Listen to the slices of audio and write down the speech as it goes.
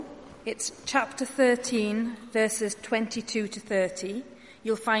It's chapter 13, verses 22 to 30.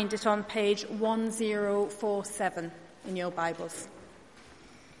 You'll find it on page 1047 in your Bibles.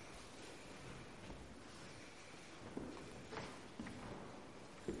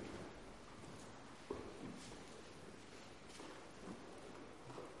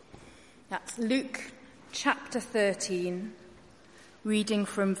 That's Luke chapter 13, reading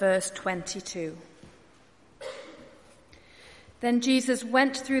from verse 22. Then Jesus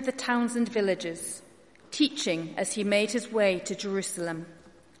went through the towns and villages, teaching as he made his way to Jerusalem.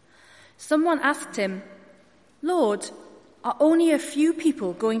 Someone asked him, "Lord, are only a few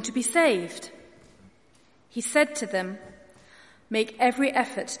people going to be saved?" He said to them, "Make every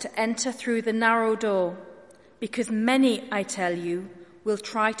effort to enter through the narrow door, because many, I tell you, will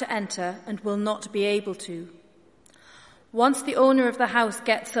try to enter and will not be able to. Once the owner of the house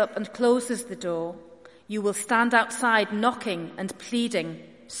gets up and closes the door, you will stand outside knocking and pleading,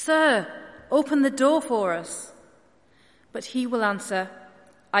 'Sir, open the door for us.' But he will answer,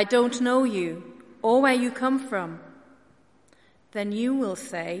 'I don't know you or where you come from.' Then you will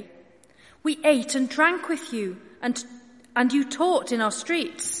say, 'We ate and drank with you, and you taught in our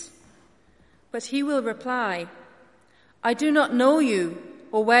streets.' But he will reply, 'I do not know you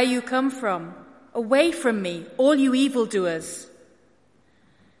or where you come from. Away from me, all you evildoers.'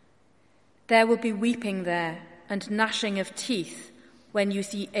 There will be weeping there and gnashing of teeth when you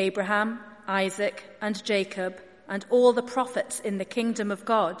see Abraham, Isaac, and Jacob, and all the prophets in the kingdom of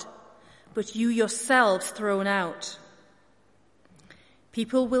God, but you yourselves thrown out.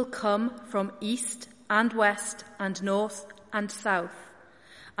 People will come from east and west and north and south,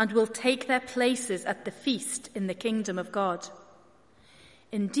 and will take their places at the feast in the kingdom of God.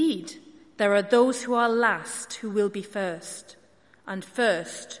 Indeed, there are those who are last who will be first, and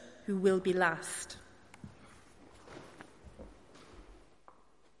first who will be last."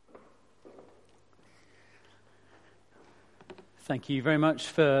 Thank you very much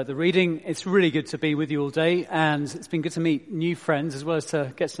for the reading. It's really good to be with you all day, and it's been good to meet new friends as well as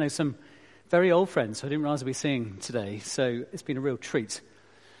to get to know some very old friends who I didn't realize I'd be seeing today, so it's been a real treat.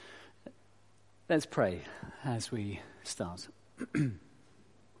 Let's pray as we start.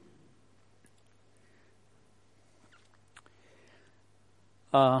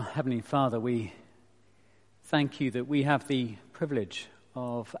 Our Heavenly Father, we thank you that we have the privilege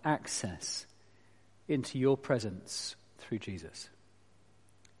of access into your presence through Jesus.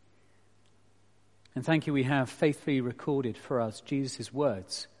 And thank you we have faithfully recorded for us Jesus'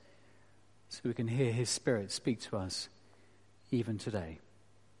 words so we can hear his Spirit speak to us even today.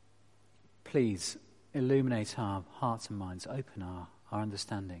 Please illuminate our hearts and minds, open our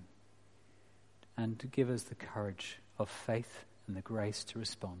understanding, and to give us the courage of faith and the grace to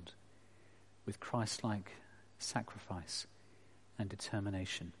respond with Christ-like sacrifice and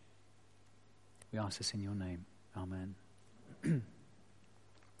determination. We ask this in your name. Amen.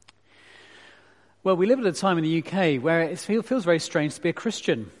 Well, we live at a time in the UK where it feels very strange to be a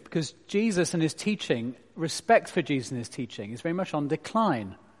Christian because Jesus and his teaching, respect for Jesus and his teaching, is very much on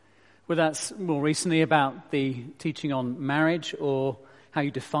decline. Whether that's more recently about the teaching on marriage or how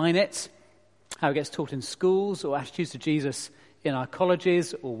you define it, how it gets taught in schools or attitudes to Jesus in our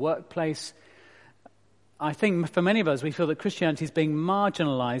colleges or workplace. I think for many of us, we feel that Christianity is being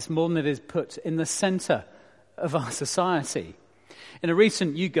marginalized more than it is put in the center of our society. In a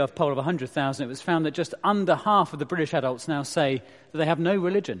recent YouGov poll of 100,000, it was found that just under half of the British adults now say that they have no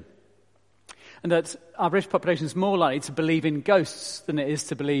religion, and that our British population is more likely to believe in ghosts than it is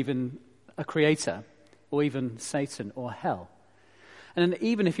to believe in a creator, or even Satan or hell. And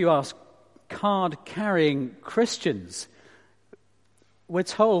even if you ask card-carrying Christians, we're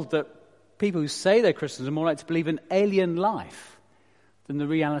told that people who say they're Christians are more likely to believe in alien life than the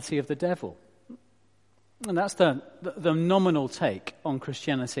reality of the devil. And that's the nominal take on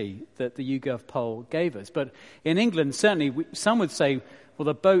Christianity that the YouGov poll gave us. But in England, certainly, some would say, well,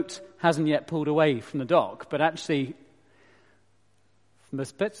 the boat hasn't yet pulled away from the dock. But actually, from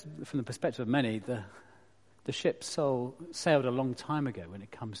the perspective of many, the ship sailed a long time ago when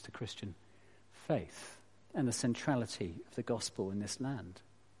it comes to Christian faith and the centrality of the gospel in this land.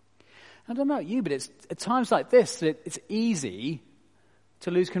 I don't know about you, but it's at times like this that it's easy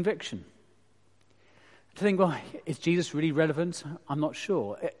to lose conviction. To think, well, is Jesus really relevant? I'm not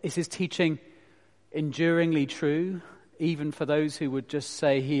sure. Is his teaching enduringly true, even for those who would just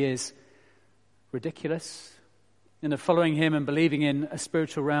say he is ridiculous? And following him and believing in a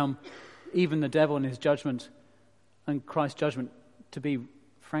spiritual realm, even the devil and his judgment and Christ's judgment to be,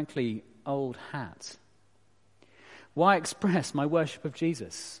 frankly, old hat. Why express my worship of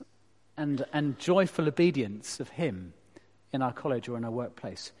Jesus and joyful obedience of him in our college or in our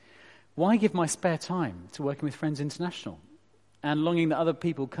workplace? Why give my spare time to Working with Friends International and longing that other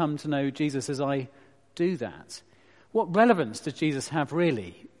people come to know Jesus as I do that? What relevance does Jesus have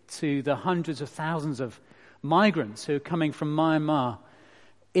really to the hundreds of thousands of migrants who are coming from Myanmar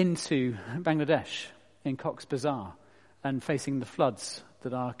into Bangladesh in Cox's Bazar and facing the floods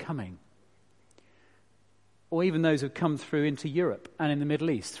that are coming? Or even those who have come through into Europe and in the Middle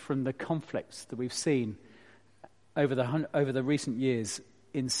East from the conflicts that we've seen over the recent years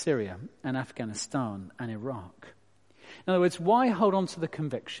in Syria and Afghanistan and Iraq. In other words, why hold on to the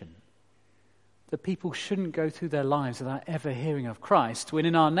conviction that people shouldn't go through their lives without ever hearing of Christ, when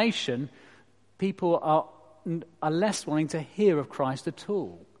in our nation people are less wanting to hear of Christ at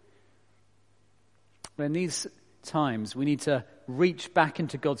all? But in these times, we need to reach back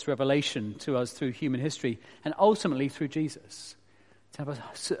into God's revelation to us through human history and ultimately through Jesus, to have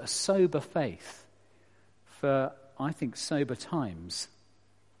a sober faith for, I think, sober times.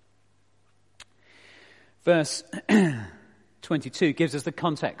 Verse 22 gives us the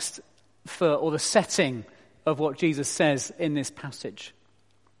context for, or the setting of what Jesus says in this passage.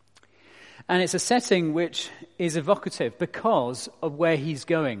 And it's a setting which is evocative because of where he's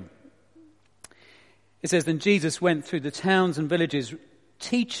going. It says, "Then Jesus went through the towns and villages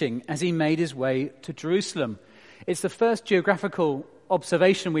teaching as he made his way to Jerusalem." It's the first geographical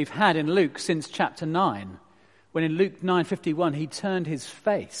observation we've had in Luke since chapter 9, when in Luke 9:51 he turned his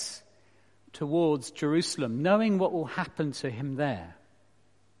face towards Jerusalem, knowing what will happen to him there.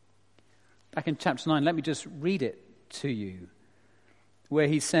 Back in chapter 9, let me just read it to you, where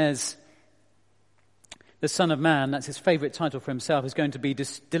he says, "The Son of Man," that's his favourite title for himself, "is going to be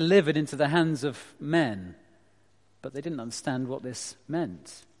delivered into the hands of men." But they didn't understand what this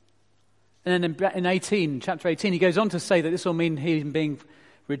meant. And then in chapter 18, he goes on to say that this will mean him being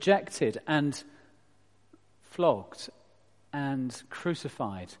rejected and flogged and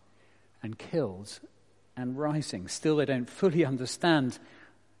crucified and killed and rising. Still, they don't fully understand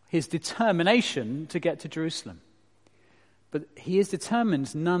his determination to get to Jerusalem. But he is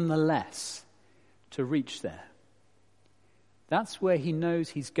determined nonetheless to reach there. That's where he knows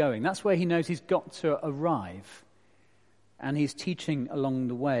he's going. That's where he knows he's got to arrive. And he's teaching along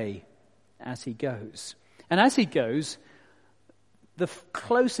the way as he goes. And as he goes, the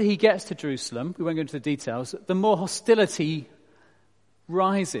closer he gets to Jerusalem, we won't go into the details, the more hostility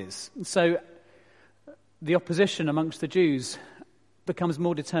rises. So the opposition amongst the Jews becomes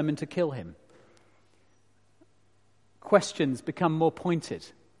more determined to kill him. Questions become more pointed.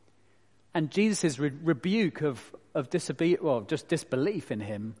 And Jesus' rebuke of just disbelief in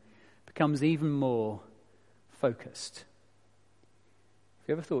him becomes even more focused. If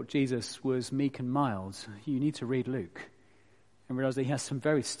you ever thought Jesus was meek and mild, you need to read Luke and realize that he has some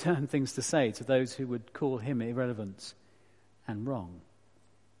very stern things to say to those who would call him irrelevant and wrong.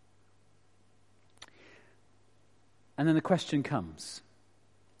 And then the question comes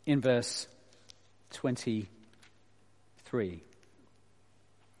in verse 23.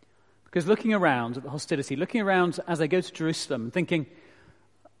 Because looking around at the hostility, looking around as they go to Jerusalem, thinking,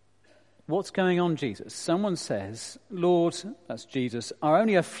 what's going on, Jesus? Someone says, "Lord," that's Jesus, "are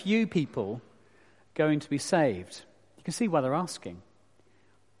only a few people going to be saved?" You can see why they're asking.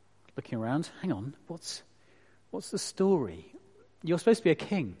 Looking around, hang on, what's the story? You're supposed to be a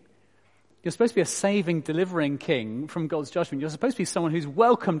king. You're supposed to be a saving, delivering king from God's judgment. You're supposed to be someone who's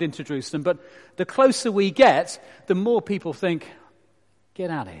welcomed into Jerusalem, but the closer we get, the more people think, "Get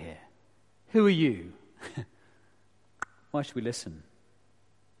out of here. Who are you?" Why should we listen?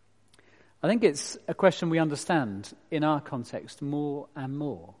 I think it's a question we understand in our context more and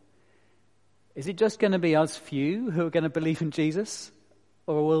more. Is it just going to be us few who are going to believe in Jesus,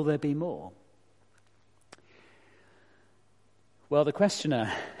 or will there be more? Well, the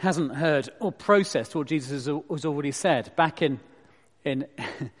questioner hasn't heard or processed what Jesus has already said. Back in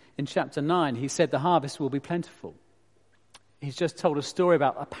chapter 9, he said the harvest will be plentiful. He's just told a story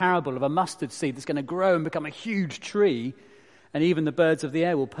about a parable of a mustard seed that's going to grow and become a huge tree, and even the birds of the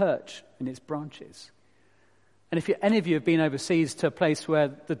air will perch in its branches. And if any of you have been overseas to a place where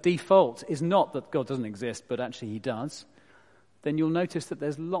the default is not that God doesn't exist, but actually he does, then you'll notice that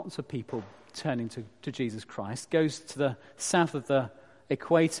there's lots of people turning to Jesus Christ. Goes to the south of the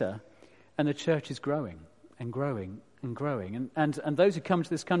equator, and the church is growing and growing and growing. And those who come to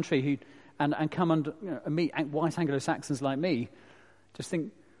this country and come under, meet white Anglo-Saxons like me, just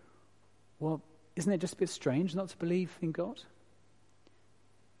think, well, isn't it just a bit strange not to believe in God?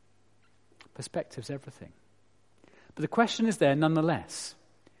 Perspective's everything. But the question is there nonetheless.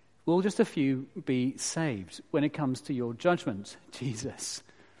 Will just a few be saved when it comes to your judgment, Jesus?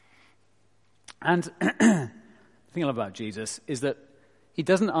 And the thing I love about Jesus is that he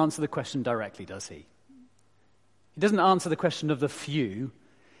doesn't answer the question directly, does he? He doesn't answer the question of the few.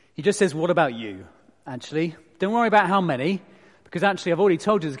 He just says, what about you, actually? Don't worry about how many, because actually I've already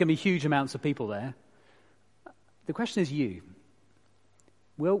told you there's going to be huge amounts of people there. The question is you.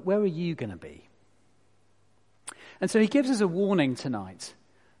 Well, where are you going to be? And so he gives us a warning tonight,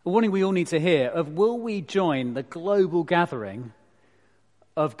 a warning we all need to hear, of will we join the global gathering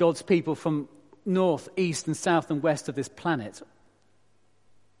of God's people from north, east, and south and west of this planet?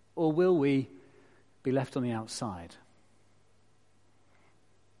 Or will we be left on the outside?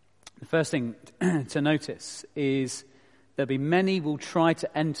 The first thing to notice is there'll be many will try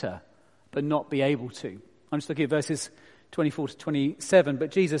to enter but not be able to. I'm just looking at verses 24 to 27,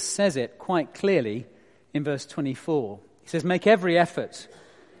 but Jesus says it quite clearly in verse 24. He says, make every effort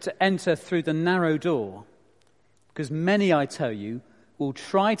to enter through the narrow door, because many, I tell you, will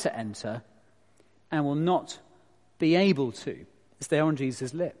try to enter and will not be able to. It's there on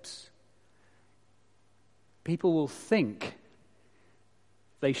Jesus' lips. People will think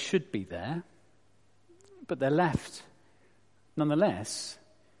they should be there, but they're left, nonetheless,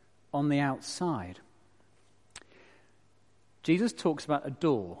 on the outside. Jesus talks about a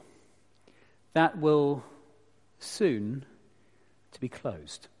door that will soon to be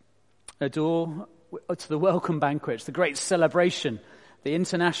closed. A door to the welcome banquet, the great celebration, the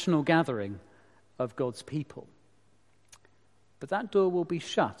international gathering of God's people. But that door will be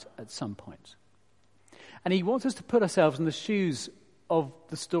shut at some point. And he wants us to put ourselves in the shoes of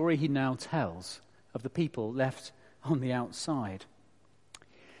the story he now tells of the people left on the outside.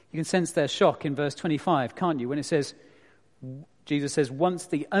 You can sense their shock in verse 25, can't you? When it says, Jesus says, once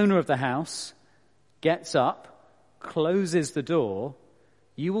the owner of the house gets up, closes the door,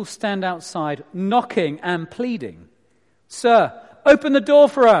 you will stand outside knocking and pleading, "Sir, open the door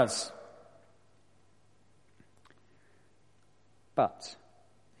for us." But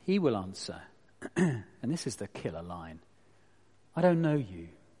he will answer, and this is the killer line, "I don't know you.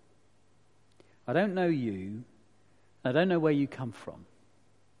 I don't know you. I don't know where you come from."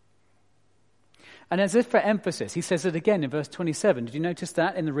 And as if for emphasis, he says it again in verse 27. Did you notice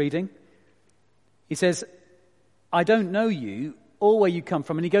that in the reading? He says, "I don't know you or where you come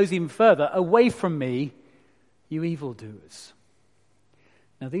from." And he goes even further, "Away from me, you evildoers."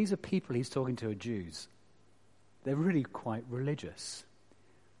 Now these are people he's talking to, are Jews. They're really quite religious.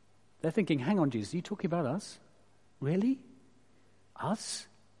 They're thinking, hang on, Jesus, are you talking about us? Really? Us?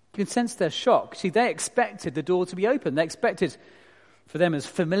 You can sense their shock. See, they expected the door to be open. They expected for them as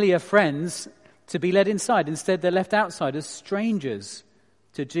familiar friends to be led inside. Instead, they're left outside as strangers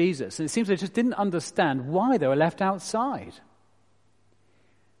to Jesus. And it seems they just didn't understand why they were left outside.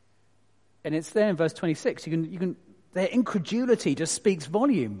 And it's there in verse 26. Their incredulity just speaks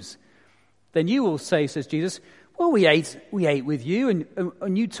volumes. Then you will say, says Jesus, "Well, we ate with you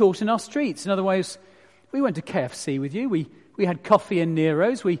and you taught in our streets." In other words, we went to KFC with you. We had coffee in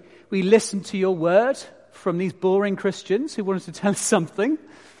Nero's. We listened to your word from these boring Christians who wanted to tell us something.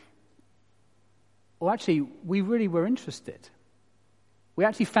 Well, actually, we really were interested. We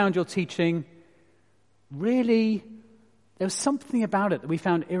actually found your teaching really, there was something about it that we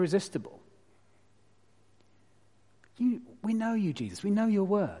found irresistible. We know you, Jesus. We know your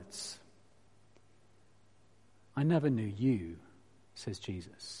words. "I never knew you," says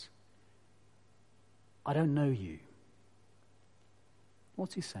Jesus. "I don't know you."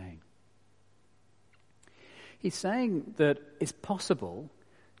 What's he saying? He's saying that it's possible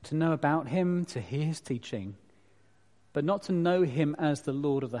to know about him, to hear his teaching, but not to know him as the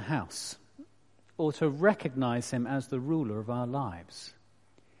Lord of the house, or to recognize him as the ruler of our lives.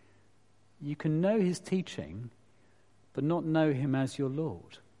 You can know his teaching, but not know him as your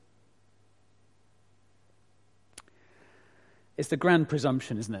Lord. It's the grand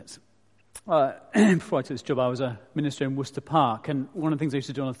presumption, isn't it? Before I took this job, I was a minister in Worcester Park, and one of the things I used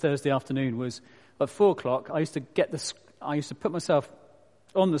to do on a Thursday afternoon was at 4:00, I used to put myself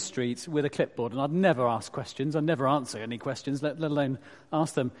on the street with a clipboard, and I'd never ask questions. I'd never answer any questions, let alone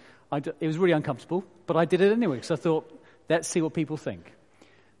ask them. It was really uncomfortable, but I did it anyway, because I thought, let's see what people think.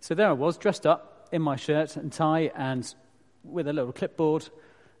 So there I was, dressed up in my shirt and tie and with a little clipboard,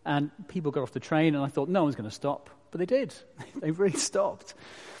 and people got off the train, and I thought, no one's going to stop. But they did. They really stopped.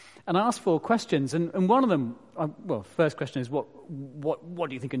 And I asked 4 questions, and one of them, first question is, what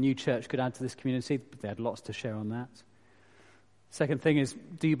do you think a new church could add to this community? They had lots to share on that. Second thing is,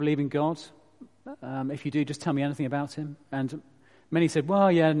 do you believe in God? If you do, just tell me anything about him. And many said, well,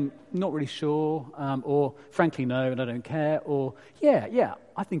 yeah, not really sure, or frankly, no, and I don't care, or yeah,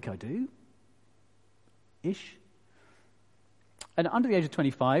 I think I do. Ish. And under the age of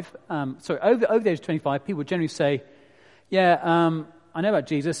 25, over the age of 25, people would generally say, yeah, I know about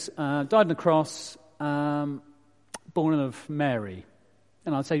Jesus, died on the cross, born of Mary.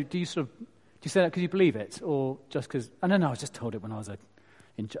 And I'd say, do you say that because you believe it, or just because? Oh, no, I was just told it when I was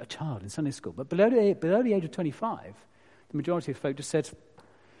a child in Sunday school. But below the age of 25, the majority of folk just said,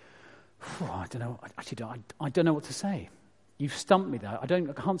 I don't know. Actually, I don't know what to say. You've stumped me there. I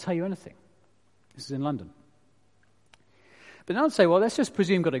can't tell you anything. This is in London. But then I'd say, well, let's just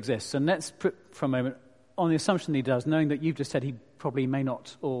presume God exists, and let's put for a moment on the assumption that he does, knowing that you've just said he probably may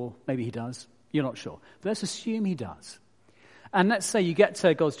not, or maybe he does. You're not sure. But let's assume he does. And let's say you get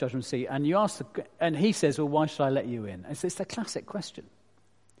to God's judgment seat, and you ask, and he says, well, why should I let you in? It's the classic question.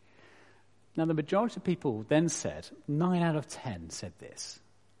 Now, the majority of people then said, 9 out of 10 said this,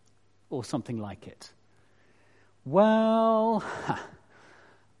 or something like it. Well,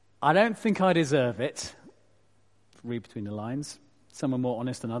 I don't think I deserve it. Read between the lines. Some are more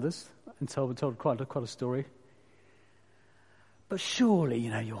honest than others, and told quite a story. But surely,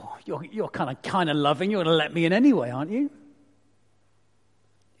 you're kind of loving. You're going to let me in anyway, aren't you?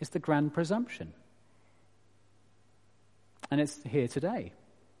 It's the grand presumption, and it's here today.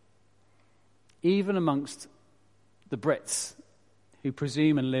 Even amongst the Brits who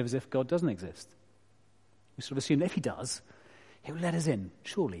presume and live as if God doesn't exist. We sort of assume that if he does, he'll let us in.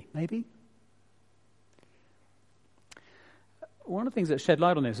 Surely, maybe. One of the things that shed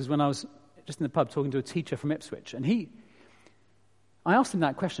light on this is when I was just in the pub talking to a teacher from Ipswich, and I asked him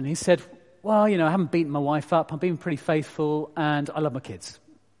that question. He said, well, I haven't beaten my wife up. I'm being pretty faithful, and I love my kids.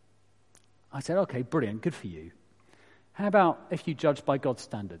 I said, okay, brilliant, good for you. How about if you judge by God's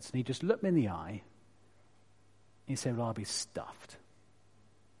standards? And he just looked me in the eye. He said, well, I'll be stuffed.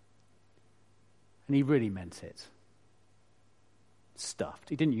 And he really meant it. Stuffed.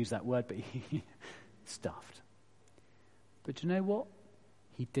 He didn't use that word, but he stuffed. But do you know what?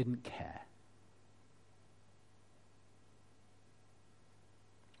 He didn't care.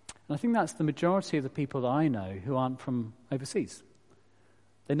 And I think that's the majority of the people that I know who aren't from overseas.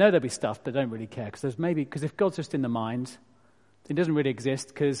 They know they'll be stuffed, but don't really care. Because if God's just in the mind, he doesn't really exist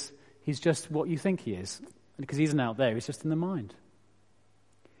because he's just what you think he is. And because he isn't out there, he's just in the mind.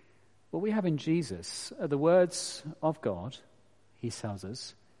 What we have in Jesus are the words of God, he tells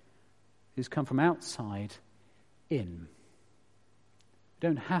us, who's come from outside in. We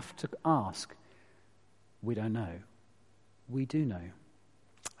don't have to ask. We don't know. We do know.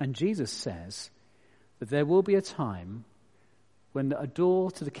 And Jesus says that there will be a time when a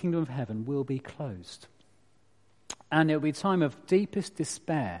door to the kingdom of heaven will be closed. And it will be a time of deepest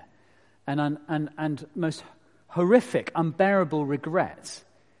despair and most horrific, unbearable regret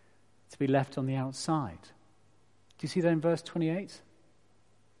to be left on the outside. Do you see that in verse 28?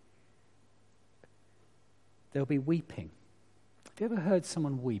 There'll be weeping. Have you ever heard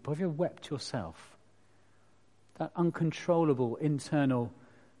someone weep? Or have you ever wept yourself? That uncontrollable, internal,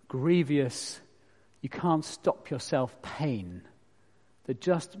 grievous, you can't stop yourself pain that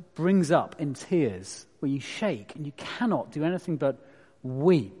just brings up in tears where you shake and you cannot do anything but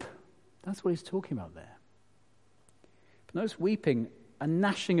weep. That's what he's talking about there. But notice weeping, a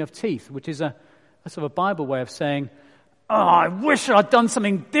gnashing of teeth, which is a sort of a Bible way of saying, oh, I wish I'd done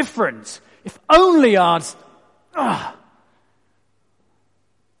something different. If only I'd... that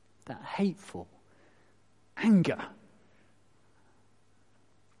hateful anger.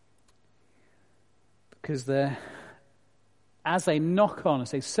 Because as they knock on and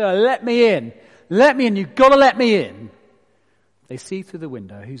say, sir, let me in, you've got to let me in. They see through the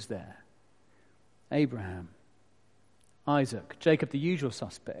window who's there. Abraham, Isaac, Jacob, the usual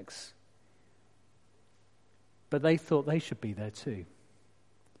suspects. But they thought they should be there too.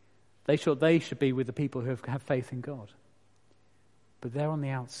 They thought they should be with the people who have faith in God. But they're on the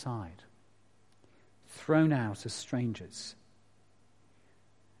outside, thrown out as strangers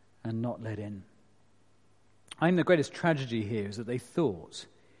and not let in. I think the greatest tragedy here is that they thought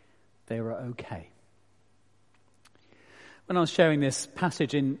they were okay. When I was sharing this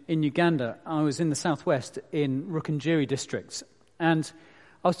passage in Uganda, I was in the southwest in Rukungiri district, and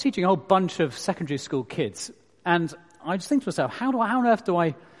I was teaching a whole bunch of secondary school kids, and I just think to myself, how on earth do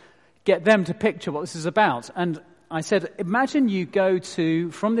I get them to picture what this is about? And I said, imagine you go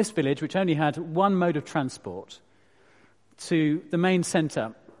from this village, which only had one mode of transport, to the main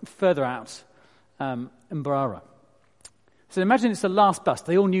centre, further out, Mbarara. So imagine it's the last bus.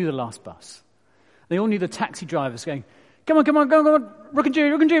 They all knew the last bus. They all knew the taxi drivers going, come on,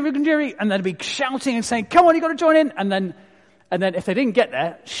 Rukungiri. And they'd be shouting and saying, come on, you've got to join in. And then if they didn't get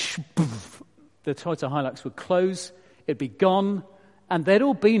there, the Toyota Hilux would close, it'd be gone, and they'd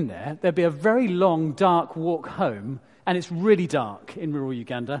all been there. There'd be a very long, dark walk home, and it's really dark in rural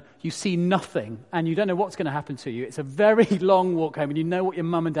Uganda. You see nothing, and you don't know what's going to happen to you. It's a very long walk home, and you know what your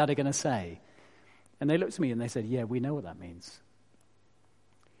mum and dad are going to say. And they looked at me and they said, yeah, we know what that means.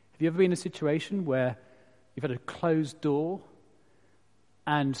 Have you ever been in a situation where you've had a closed door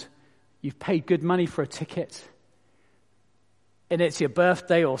and you've paid good money for a ticket, and it's your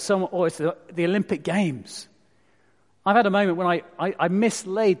birthday or it's the Olympic Games? I've had a moment when I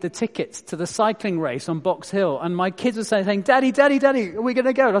mislaid the tickets to the cycling race on Box Hill, and my kids were saying, Daddy, Daddy, Daddy, are we going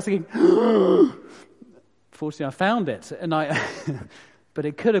to go? And I was thinking, fortunately I found it, but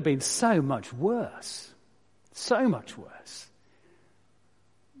it could have been so much worse. So much worse.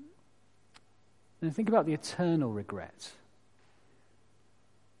 And think about the eternal regret.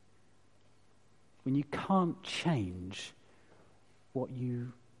 When you can't change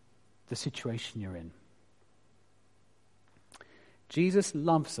the situation you're in. Jesus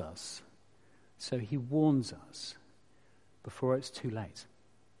loves us, so he warns us before it's too late.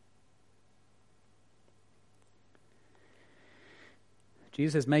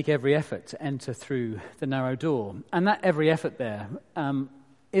 Jesus says, make every effort to enter through the narrow door. And that every effort there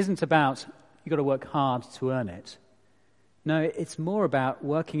isn't about you've got to work hard to earn it. No, it's more about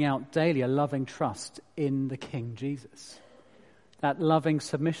working out daily a loving trust in the King Jesus. That loving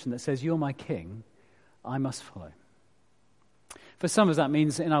submission that says, you're my King, I must follow. For some of us, that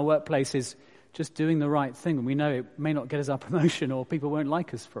means in our workplaces just doing the right thing, and we know it may not get us our promotion or people won't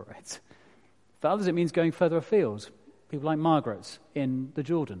like us for it. For others, it means going further afield. People like Margaret in the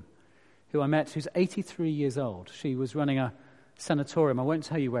Jordan, who I met, who's 83 years old. She was running a sanatorium. I won't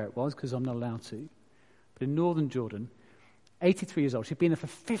tell you where it was because I'm not allowed to. But in northern Jordan, 83 years old. She'd been there for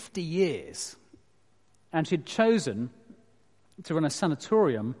 50 years. And she'd chosen to run a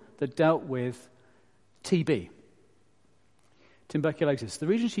sanatorium that dealt with TB. Tuberculosis. The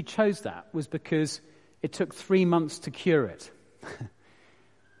reason she chose that was because it took 3 months to cure it.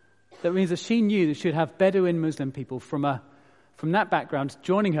 That means that she knew that she'd have Bedouin Muslim people from that background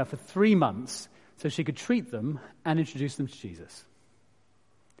joining her for 3 months so she could treat them and introduce them to Jesus.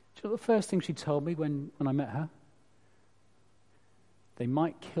 Do you know the first thing she told me when I met her? They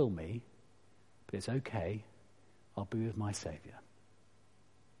might kill me, but it's okay. I'll be with my Saviour.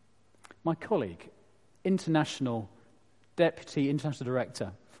 My colleague, Deputy International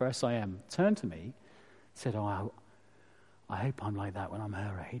Director for SIM, turned to me and said, I hope I'm like that when I'm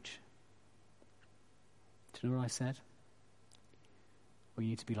her age. Do you know what I said? Well,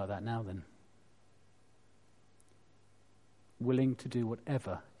 you need to be like that now then. Willing to do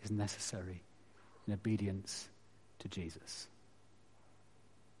whatever is necessary in obedience to Jesus.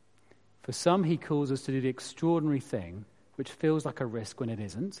 For some, he calls us to do the extraordinary thing, which feels like a risk when it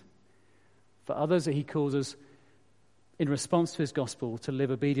isn't. For others, he calls us, in response to his gospel, to live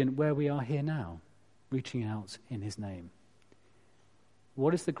obedient where we are here now, reaching out in his name.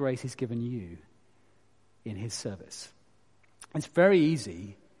 What is the grace he's given you in his service? It's very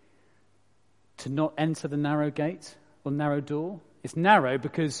easy to not enter the narrow gate or narrow door. It's narrow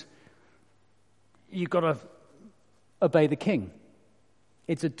because you've got to obey the King.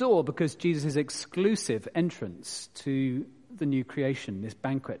 It's a door because Jesus' exclusive entrance to the new creation, this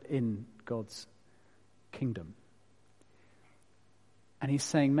banquet in God's kingdom. And he's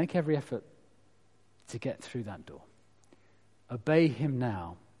saying, make every effort to get through that door. Obey him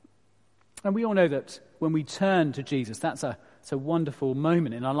now. And we all know that when we turn to Jesus, it's a wonderful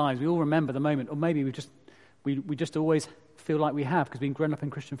moment in our lives. We all remember the moment, or maybe we just always feel like we have because we've been grown up in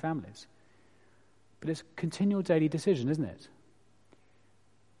Christian families. But it's a continual daily decision, isn't it?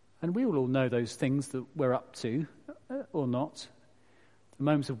 And we all know those things that we're up to, or not. The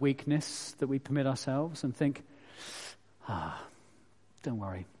moments of weakness that we permit ourselves and think, don't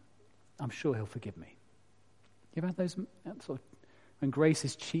worry, I'm sure he'll forgive me. You ever had those sort of, when grace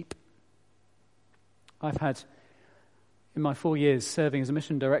is cheap? I've had, in my 4 years serving as a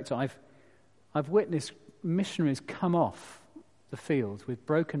mission director, I've witnessed missionaries come off the field with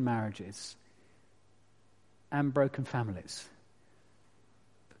broken marriages and broken families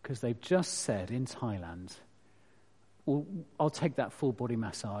because they've just said in Thailand, well, I'll take that full body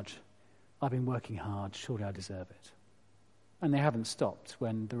massage. I've been working hard, surely I deserve it. And they haven't stopped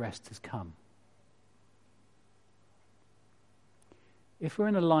when the rest has come. If we're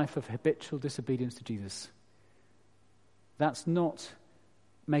in a life of habitual disobedience to Jesus, that's not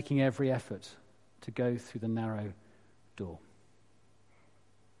making every effort to go through the narrow door.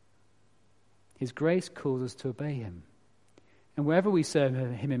 His grace calls us to obey him. And wherever we serve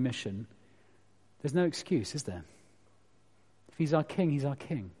him in mission, there's no excuse, is there? If he's our King, he's our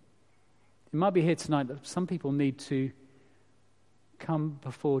King. It might be here tonight that some people need to come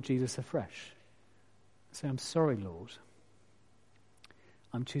before Jesus afresh Say, I'm sorry, Lord.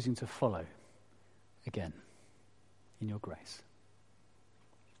 I'm choosing to follow again in your grace.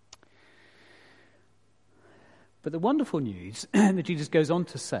 But the wonderful news that Jesus goes on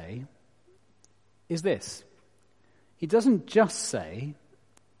to say is this. He doesn't just say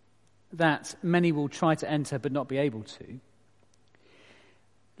that many will try to enter but not be able to.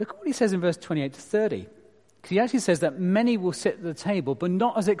 Look at what he says in verse 28 to 30. Because he actually says that many will sit at the table but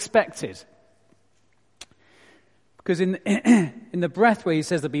not as expected. Because in the breath where he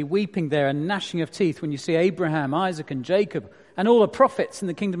says there'll be weeping there and gnashing of teeth when you see Abraham, Isaac and Jacob and all the prophets in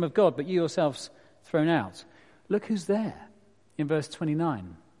the kingdom of God, but you yourselves thrown out. Look who's there in verse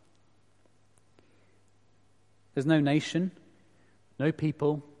 29. There's no nation, no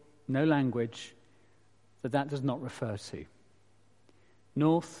people, no language that does not refer to.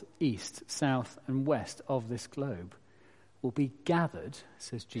 North, east, south and west of this globe will be gathered,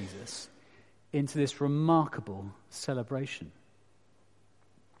 says Jesus, into this remarkable celebration.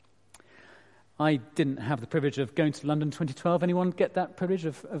 I didn't have the privilege of going to London 2012. Anyone get that privilege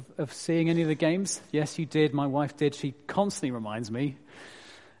of seeing any of the games? Yes, you did. My wife did. She constantly reminds me.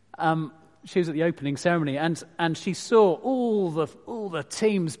 She was at the opening ceremony and she saw all the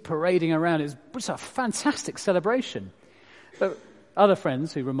teams parading around. It was a fantastic celebration. But other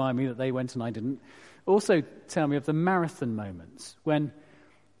friends who remind me that they went and I didn't also tell me of the marathon moments when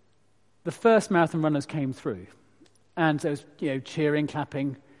the first marathon runners came through and there was cheering,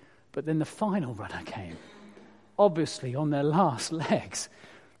 clapping, but then the final runner came, obviously on their last legs,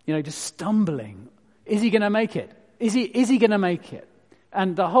 just stumbling. Is he going to make it? Is he going to make it?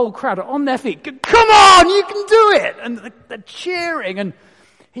 And the whole crowd are on their feet. Come on, you can do it! And they're cheering, and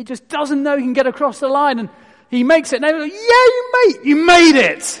he just doesn't know he can get across the line, and he makes it, and they're like, yeah, you made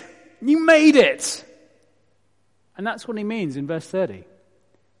it! You made it! And that's what he means in verse 30.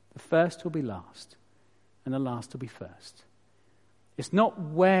 The first will be last, and the last will be first. It's not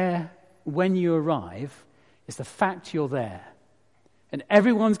when you arrive, it's the fact you're there. And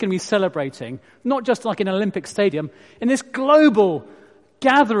everyone's going to be celebrating, not just like in an Olympic stadium, in this global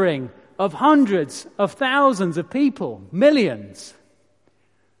gathering of hundreds of thousands of people, millions.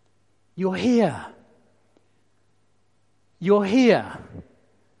 You're here. You're here.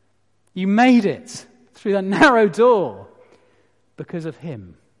 You made it through that narrow door because of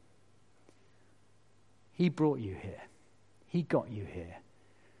him. He brought you here. He got you here.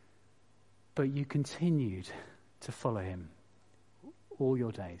 But you continued to follow him all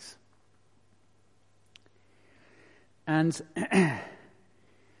your days. And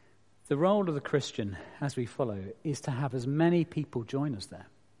the role of the Christian as we follow is to have as many people join us there.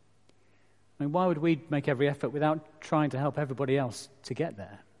 I mean, why would we make every effort without trying to help everybody else to get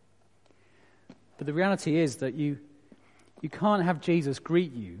there? But the reality is that you can't have Jesus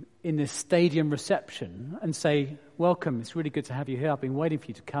greet you in this stadium reception and say, welcome, it's really good to have you here. I've been waiting for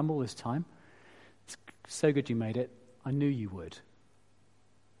you to come all this time. It's so good you made it. I knew you would.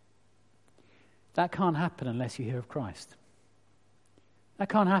 That can't happen unless you hear of Christ. That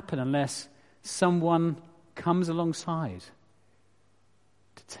can't happen unless someone comes alongside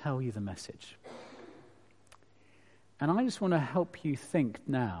to tell you the message. And I just want to help you think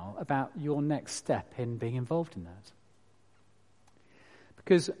now about your next step in being involved in that.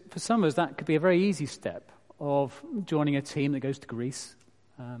 Because for some of us, that could be a very easy step of joining a team that goes to Greece.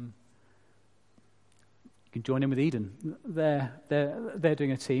 You can join in with Eden. They're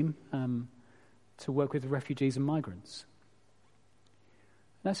doing a team to work with refugees and migrants.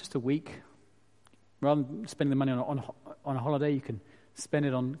 That's just a week. Rather than spending the money on a holiday, you can spend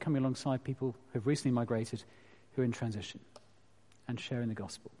it on coming alongside people who have recently migrated, who are in transition, and sharing the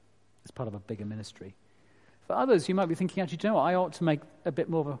gospel as part of a bigger ministry. For others, you might be thinking, actually, do you know what? I ought to make a bit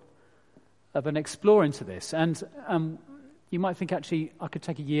more of an explore into this. And you might think, actually, I could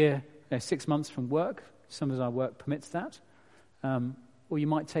take a year, 6 months from work. Some of our work permits that. Or you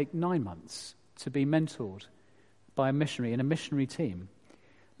might take 9 months to be mentored by a missionary in a missionary team,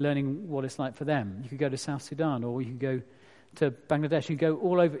 learning what it's like for them. You could go to South Sudan, or you could go to Bangladesh. You could go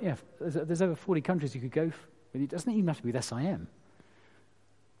all over. Yeah, there's over 40 countries you could go. It doesn't even have to be with SIM.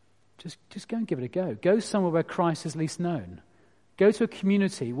 Just go and give it a go. Go somewhere where Christ is least known. Go to a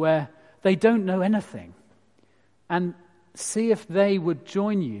community where they don't know anything, and see if they would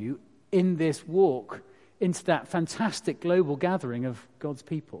join you in this walk into that fantastic global gathering of God's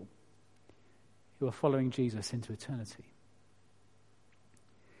people who are following Jesus into eternity.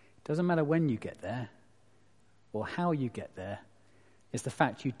 It doesn't matter when you get there or how you get there. It's the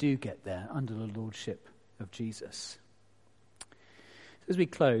fact you do get there under the lordship of Jesus. As we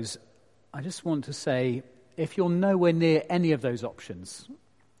close, I just want to say, if you're nowhere near any of those options,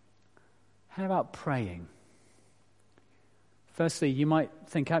 How about praying? Firstly, you might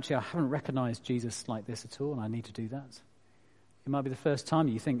think, actually, I haven't recognized Jesus like this at all, and I need to do that. It might be the first time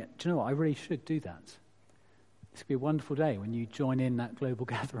you think, do you know what, I really should do that. This could be a wonderful day when you join in that global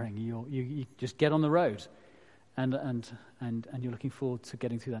gathering. You just get on the road, and you're looking forward to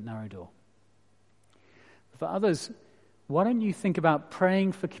getting through that narrow door. For others, why don't you think about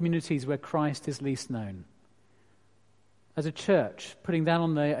praying for communities where Christ is least known? As a church, putting that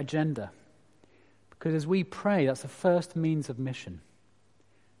on the agenda. Because as we pray, that's the first means of mission.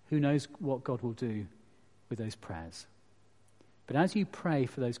 Who knows what God will do with those prayers? But as you pray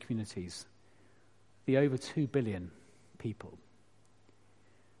for those communities, the over 2 billion people,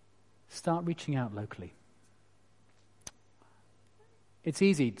 start reaching out locally. It's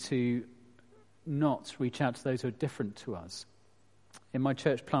easy to not reach out to those who are different to us. In my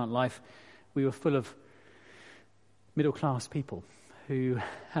church plant life, we were full of middle-class people who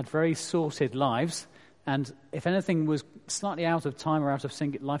had very sorted lives, and if anything was slightly out of time or out of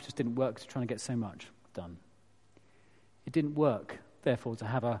sync, life just didn't work to try and get so much done. It didn't work, therefore, to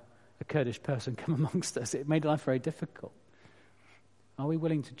have a Kurdish person come amongst us. It made life very difficult. Are we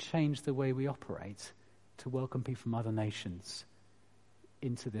willing to change the way we operate to welcome people from other nations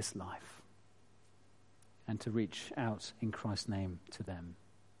into this life and to reach out in Christ's name to them?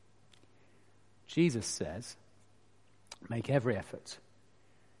 Jesus says, make every effort.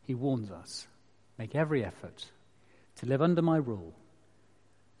 He warns us, make every effort to live under my rule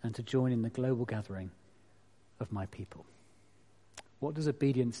and to join in the global gathering of my people. What does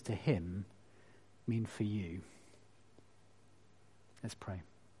obedience to him mean for you? Let's pray.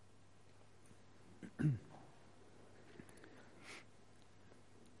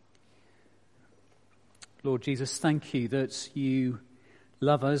 Lord Jesus, thank you that you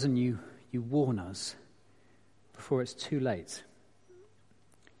love us and you warn us before it's too late.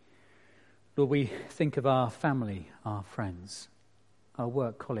 Lord, we think of our family, our friends, our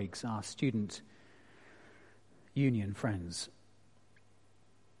work colleagues, our student union friends,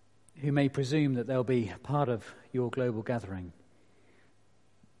 who may presume that they'll be part of your global gathering,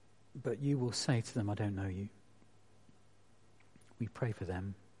 but you will say to them, I don't know you. We pray for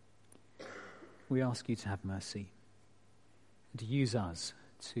them. We ask you to have mercy and to use us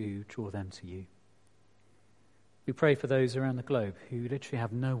to draw them to you. We pray for those around the globe who literally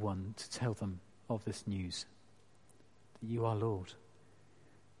have no one to tell them of this news, that you are Lord,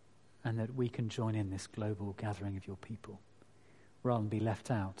 and that we can join in this global gathering of your people rather than be left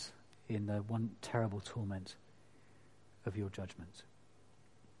out in the one terrible torment of your judgment.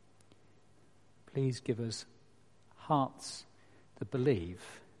 Please give us hearts that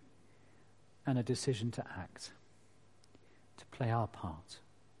believe and a decision to act, to play our part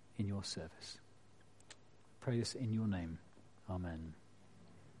in your service. Pray this in your name. Amen.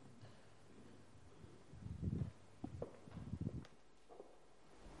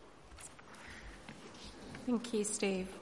 Thank you, Steve.